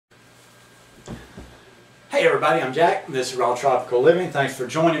Hey everybody, I'm Jack. This is Raw Tropical Living. Thanks for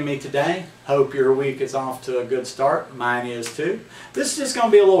joining me today. Hope your week is off to a good start. Mine is too. This is just going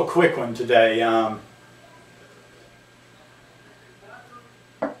to be a little quick one today. I'm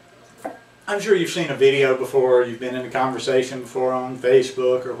sure you've seen a video before, you've been in a conversation before on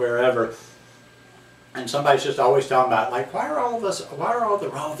Facebook or wherever, and somebody's just always talking about, like, why are all the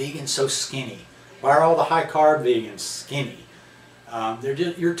raw vegans so skinny? Why are all the high carb vegans skinny?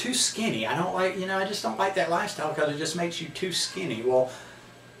 You're too skinny. I don't like, I just don't like that lifestyle because it just makes you too skinny. Well,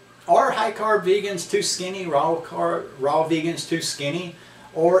 are high carb vegans too skinny? Raw vegans too skinny?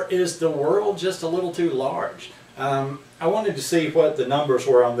 Or is the world just a little too large? I wanted to see what the numbers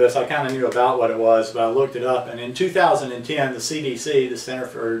were on this. I kind of knew about what it was, but I looked it up. And in 2010, the CDC, the Center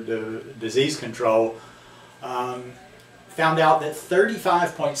for Disease Control, found out that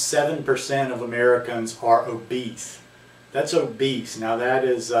 35.7% of Americans are obese. That's obese. Now that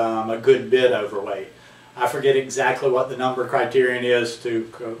is a good bit overweight. I forget exactly what the number criterion is to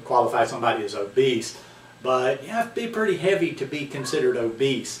qualify somebody as obese, but you have to be pretty heavy to be considered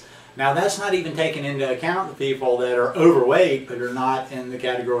obese. Now that's not even taking into account the people that are overweight but are not in the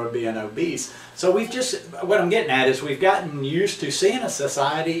category of being obese. So what I'm getting at is we've gotten used to seeing a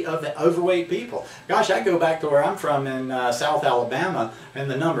society of overweight people. Gosh, I go back to where I'm from in South Alabama,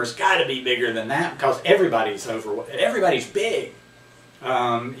 and the number's got to be bigger than that because everybody's overweight. Everybody's big.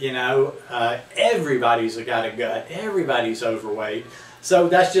 Everybody's got a gut. Everybody's overweight. So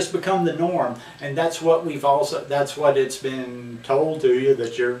that's just become the norm, and that's what it's been told to you,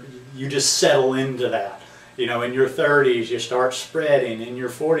 that you just settle into that. In your 30s you start spreading, in your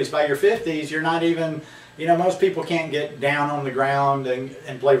 40s, by your 50s you're not even, most people can't get down on the ground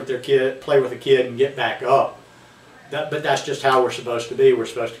and play with a kid and get back up. But that's just how we're supposed to be. We're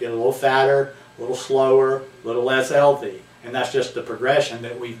supposed to get a little fatter, a little slower, a little less healthy, and that's just the progression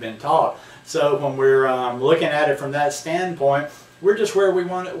that we've been taught. So when we're looking at it from that standpoint, we're just where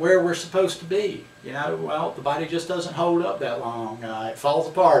we're supposed to be. Well, the body just doesn't hold up that long. It falls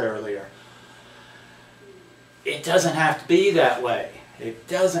apart earlier. It doesn't have to be that way. It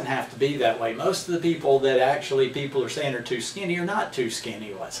doesn't have to be that way. Most of the people that people are saying are too skinny are not too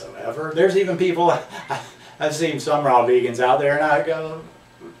skinny whatsoever. There's even people, I've seen some raw vegans out there, and I go,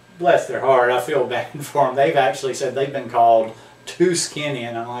 bless their heart, I feel bad for them. They've actually said they've been called too skinny,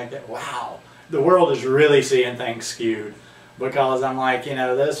 and I'm like, wow, the world is really seeing things skewed. Because I'm like,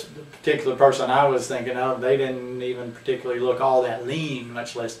 this particular person I was thinking of, they didn't even particularly look all that lean,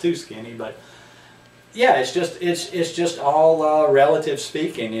 much less too skinny. But yeah, it's just all relative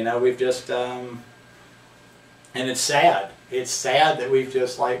speaking. We've just and it's sad. It's sad that we've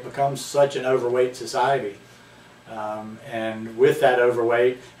just become such an overweight society. And with that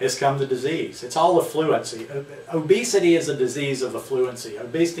overweight has come the disease. It's all affluency. Obesity is a disease of affluency.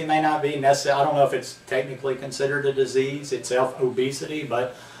 Obesity may not be necessarily, I don't know if it's technically considered a disease itself, obesity,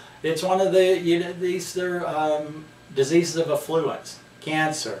 but it's one of the, they're diseases of affluence.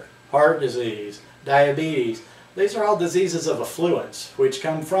 Cancer, heart disease, diabetes. These are all diseases of affluence, which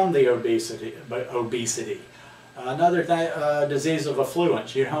come from the obesity. Another disease of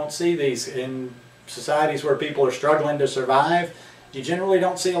affluence. You don't see these in societies where people are struggling to survive. You generally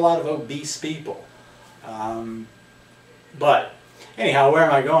don't see a lot of obese people. But anyhow, where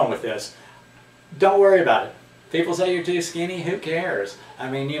am I going with this? Don't worry about it. People say you're too skinny, who cares? I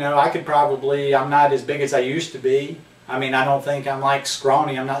mean, I'm not as big as I used to be. I mean, I don't think I'm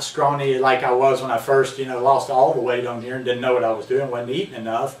scrawny. I'm not scrawny like I was when I first, lost all the weight on here and didn't know what I was doing, wasn't eating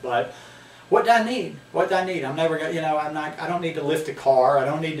enough. But what do I need? What do I need? I'm never going to, I don't need to lift a car. I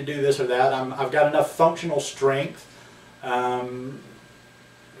don't need to do this or that. I've got enough functional strength. Yeah,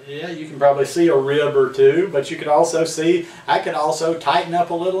 you can probably see a rib or two, but you could also see, I could also tighten up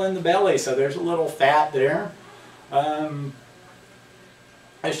a little in the belly, so there's a little fat there.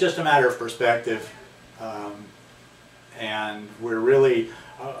 It's just a matter of perspective. And we're really,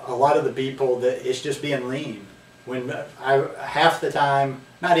 a lot of the people, that it's just being lean. When half the time,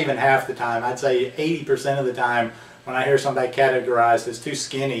 not even half the time, I'd say 80% of the time when I hear somebody categorized as too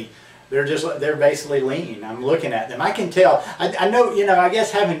skinny, they're basically lean. I'm looking at them. I can tell. I know, I guess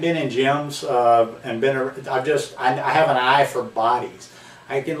having been in gyms I have an eye for bodies.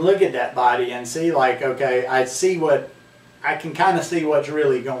 I can look at that body and see okay, I can kind of see what's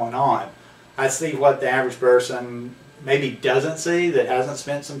really going on. I see what the average person maybe doesn't see, that hasn't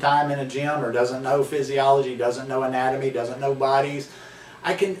spent some time in a gym or doesn't know physiology, doesn't know anatomy, doesn't know bodies.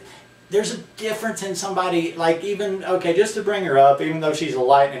 There's a difference in somebody, okay, just to bring her up, even though she's a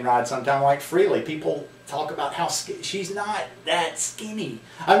lightning rod sometimes, Freely, people talk about how she's not that skinny.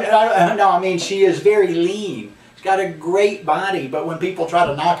 I mean, she is very lean. She's got a great body, but when people try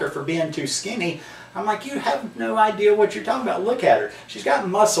to knock her for being too skinny, I'm like, you have no idea what you're talking about. Look at her. She's got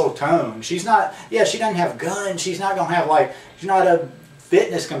muscle tone. She's not, yeah, she doesn't have guns. She's not going to have like, she's not a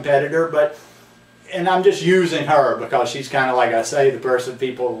fitness competitor, but, and I'm just using her because she's kind of like I say, the person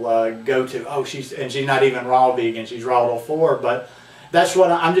people go to. Oh, she's not even raw vegan. She's raw till 4, but that's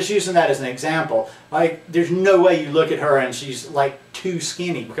what I'm just using that as an example. Like, there's no way you look at her and she's like too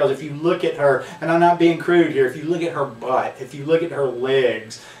skinny, because if you look at her, and I'm not being crude here, if you look at her butt, if you look at her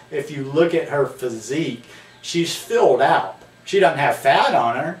legs, if you look at her physique, she's filled out. She doesn't have fat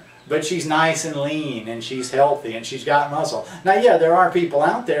on her, but she's nice and lean, and she's healthy, and she's got muscle. Now, yeah, there are people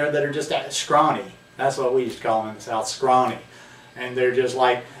out there that are just scrawny. That's what we used to call them in the South, scrawny. And they're just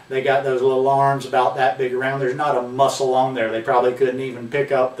like, they got those little arms about that big around. There's not a muscle on there. They probably couldn't even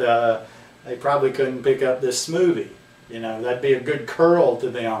pick up the, they probably couldn't pick up this smoothie. You know, that'd be a good curl to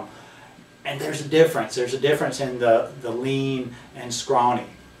them. And there's a difference. There's a difference in the lean and scrawny.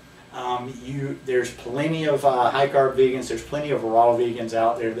 There's plenty of high-carb vegans. There's plenty of raw vegans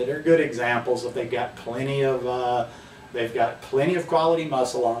out there that are good examples. That they've got plenty of quality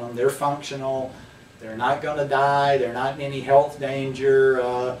muscle on them. They're functional. They're not going to die. They're not in any health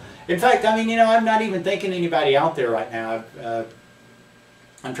danger. In fact, I mean, you know, I'm not even thinking anybody out there right now.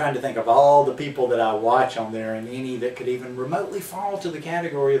 I'm trying to think of all the people that I watch on there, and any that could even remotely fall to the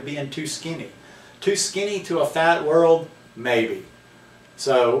category of being too skinny. Too skinny to a fat world, maybe.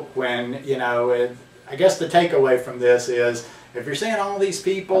 So when, you know, I guess the takeaway from this is, if you're seeing all these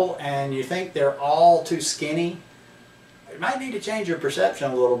people and you think they're all too skinny, you might need to change your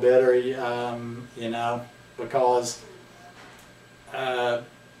perception a little bit, or you know, because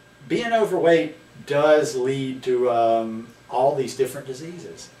being overweight does lead to all these different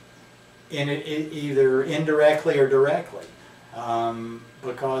diseases, either indirectly or directly.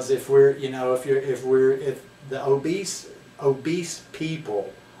 Because if we're, you know, if the obese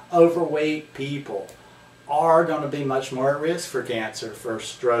people, overweight people, are going to be much more at risk for cancer, for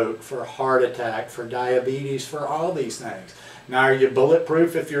stroke, for heart attack, for diabetes, for all these things. Now, are you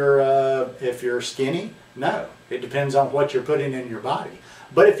bulletproof if you're skinny? No. It depends on what you're putting in your body.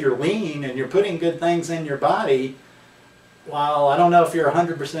 But if you're lean and you're putting good things in your body, while I don't know if you're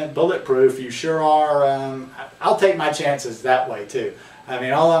 100% bulletproof, you sure are. I'll take my chances that way too. I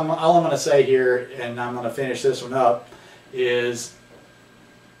mean, all I'm going to say here, and I'm going to finish this one up, is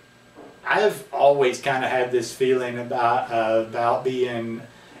I've always kind of had this feeling about being,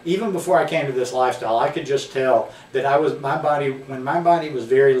 even before I came to this lifestyle, I could just tell that when my body was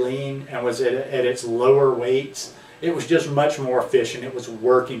very lean and was at its lower weights, it was just much more efficient. It was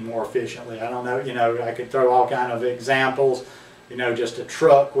working more efficiently. I don't know, you know, I could throw all kind of examples, you know, just a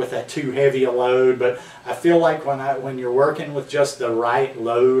truck with a too heavy a load, but I feel like when you're working with just the right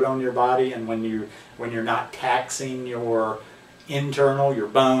load on your body, and when you're not taxing your internal, your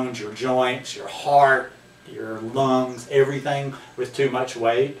bones, your joints, your heart, your lungs, everything with too much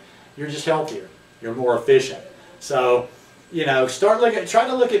weight, you're just healthier. You're more efficient. So, you know, try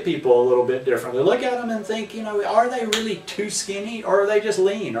to look at people a little bit differently. Look at them and think, you know, are they really too skinny, or are they just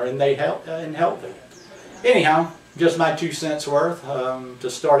lean, or are they healthy? Anyhow, just my 2 cents worth to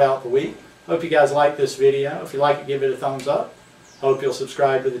start out the week. Hope you guys like this video. If you like it, give it a thumbs up. Hope you'll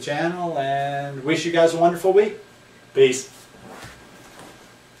subscribe to the channel, and wish you guys a wonderful week. Peace.